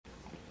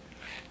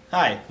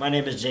Hi, my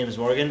name is James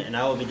Morgan, and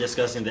I will be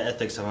discussing the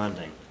ethics of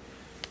hunting.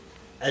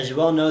 As you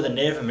all know, the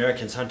Native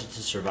Americans hunted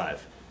to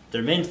survive.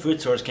 Their main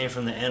food source came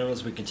from the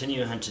animals we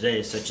continue to hunt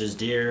today, such as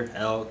deer,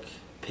 elk,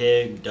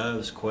 pig,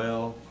 doves,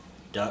 quail,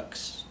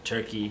 ducks,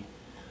 turkey,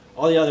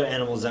 all the other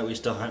animals that we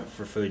still hunt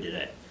for food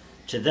today.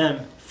 To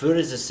them, food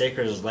is as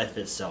sacred as life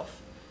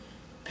itself.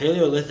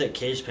 Paleolithic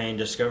cave painting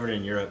discovered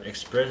in Europe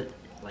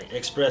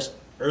expressed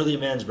early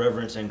man's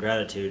reverence and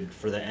gratitude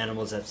for the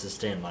animals that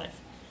sustain life.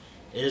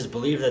 It is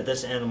believed that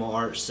this animal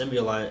art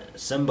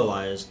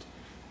symbolized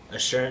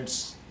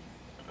assurance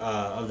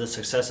of the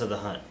success of the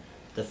hunt.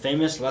 The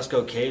famous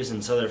Lascaux caves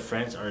in southern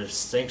France are a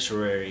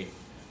sanctuary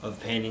of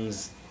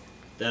paintings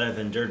that have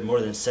endured more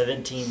than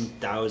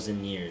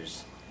 17,000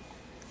 years.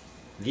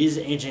 These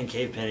ancient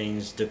cave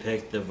paintings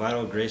depict the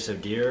vital grace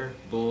of deer,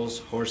 bulls,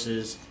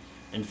 horses,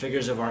 and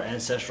figures of our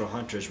ancestral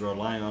hunters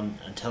relying on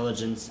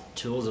intelligence,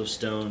 tools of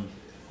stone,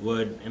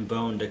 wood, and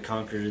bone to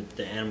conquer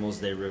the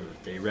animals they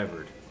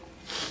revered.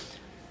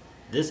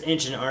 This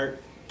ancient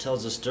art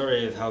tells the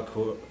story of how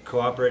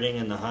cooperating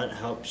in the hunt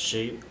helped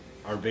shape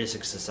our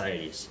basic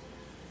societies.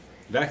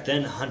 Back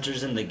then,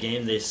 hunters and the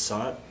game they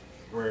sought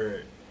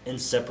were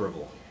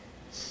inseparable.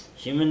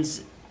 Human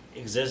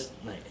existence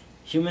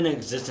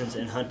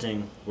and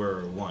hunting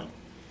were one.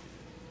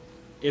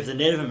 If the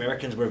Native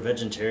Americans were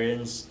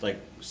vegetarians,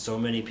 like so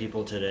many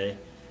people today,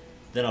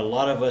 then a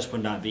lot of us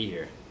would not be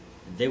here.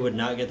 They would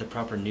not get the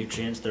proper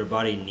nutrients their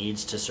body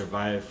needs to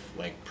survive,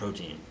 like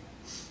protein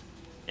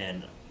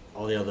and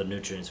all the other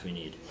nutrients we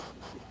need.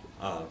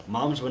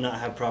 Moms would not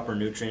have proper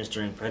nutrients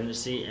during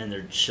pregnancy, and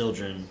their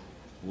children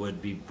would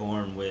be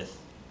born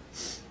with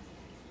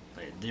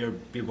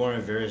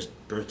various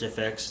birth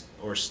defects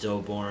or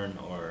stillborn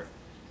or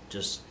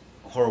just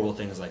horrible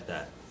things like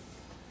that.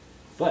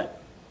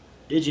 But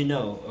did you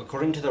know,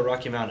 according to the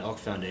Rocky Mountain Elk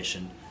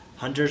Foundation,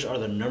 hunters are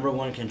the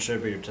 #1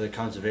 contributor to the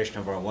conservation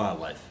of our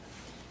wildlife.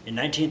 In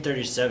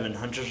 1937,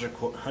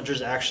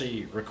 hunters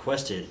actually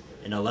requested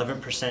an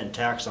 11%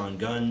 tax on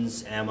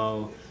guns,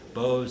 ammo,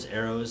 bows,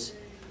 arrows,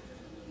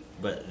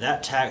 but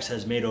that tax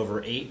has made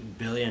over $8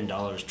 billion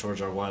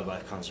towards our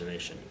wildlife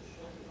conservation.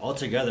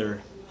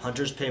 Altogether,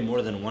 hunters pay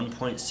more than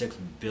 $1.6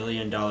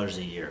 billion a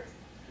year.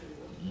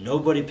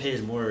 Nobody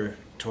pays more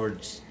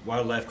towards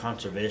wildlife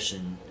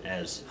conservation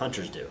as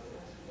hunters do.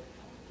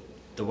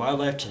 The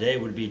wildlife today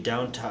would be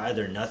down to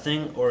either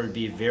nothing or it would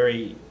be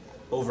very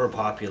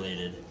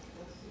overpopulated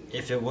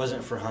if it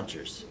wasn't for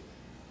hunters.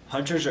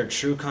 Hunters are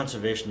true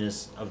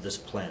conservationists of this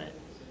planet.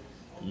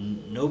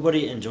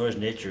 Nobody enjoys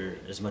nature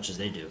as much as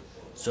they do,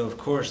 so of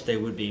course they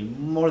would be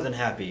more than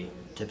happy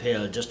to pay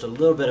just a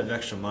little bit of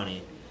extra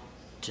money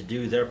to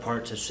do their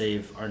part to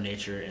save our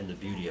nature and the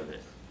beauty of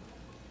it.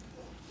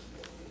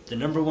 The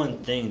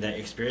 #1 thing that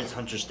experienced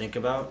hunters think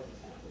about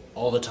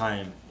all the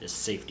time is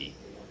safety.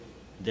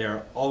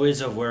 They're always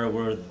aware of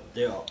where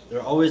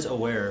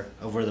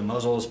the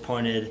muzzle is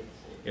pointed,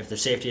 if the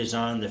safety is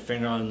on, the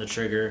finger on the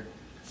trigger,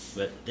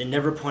 but they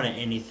never point at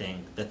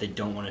anything that they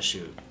don't want to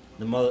shoot.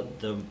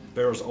 The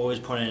barrel's always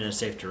pointed in a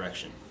safe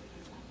direction.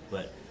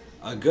 But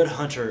a good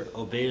hunter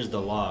obeys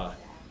the law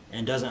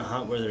and doesn't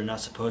hunt where they're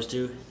not supposed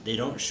to. They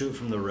don't shoot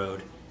from the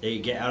road. They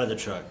get out of the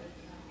truck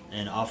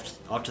and off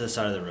to the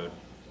side of the road.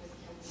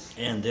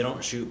 And they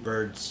don't shoot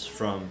birds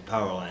from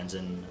power lines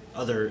and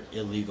other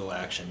illegal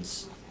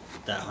actions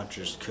that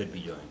hunters could be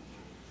doing.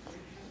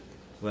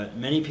 But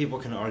many people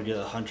can argue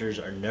that hunters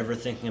are never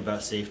thinking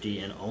about safety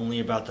and only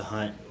about the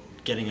hunt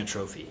getting a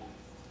trophy.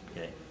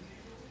 Okay?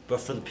 But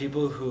for the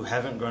people who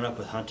haven't grown up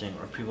with hunting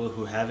or people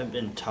who haven't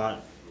been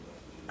taught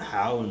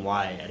how and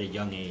why at a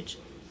young age,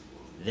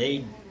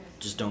 they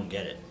just don't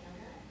get it.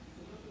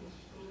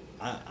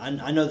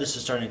 I know this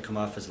is starting to come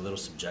off as a little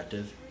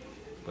subjective,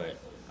 but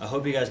I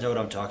hope you guys know what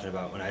I'm talking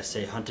about when I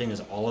say hunting is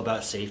all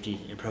about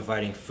safety and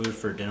providing food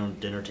for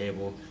dinner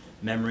table,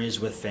 memories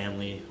with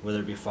family,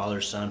 whether it be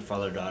father, son,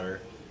 father, daughter,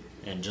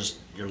 and just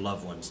your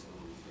loved ones.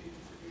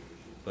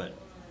 But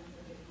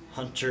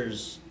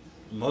hunters,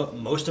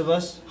 most of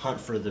us hunt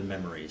for the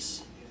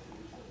memories.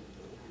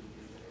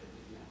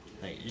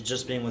 It's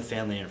just being with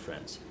family and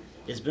friends.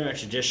 It's been a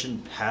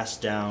tradition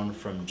passed down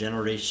from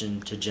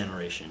generation to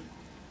generation.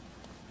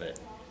 But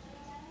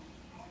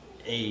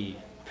a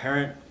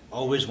parent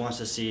always wants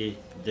to see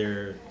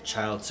their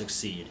child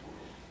succeed,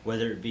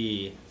 whether it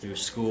be through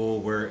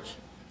school, work,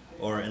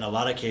 or in a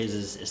lot of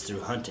cases it's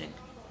through hunting.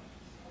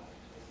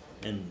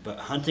 But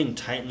hunting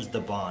tightens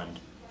the bond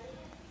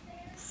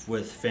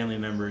with family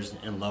members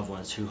and loved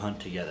ones who hunt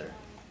together.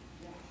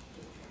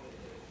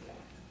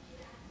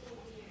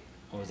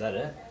 Oh, was that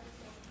it?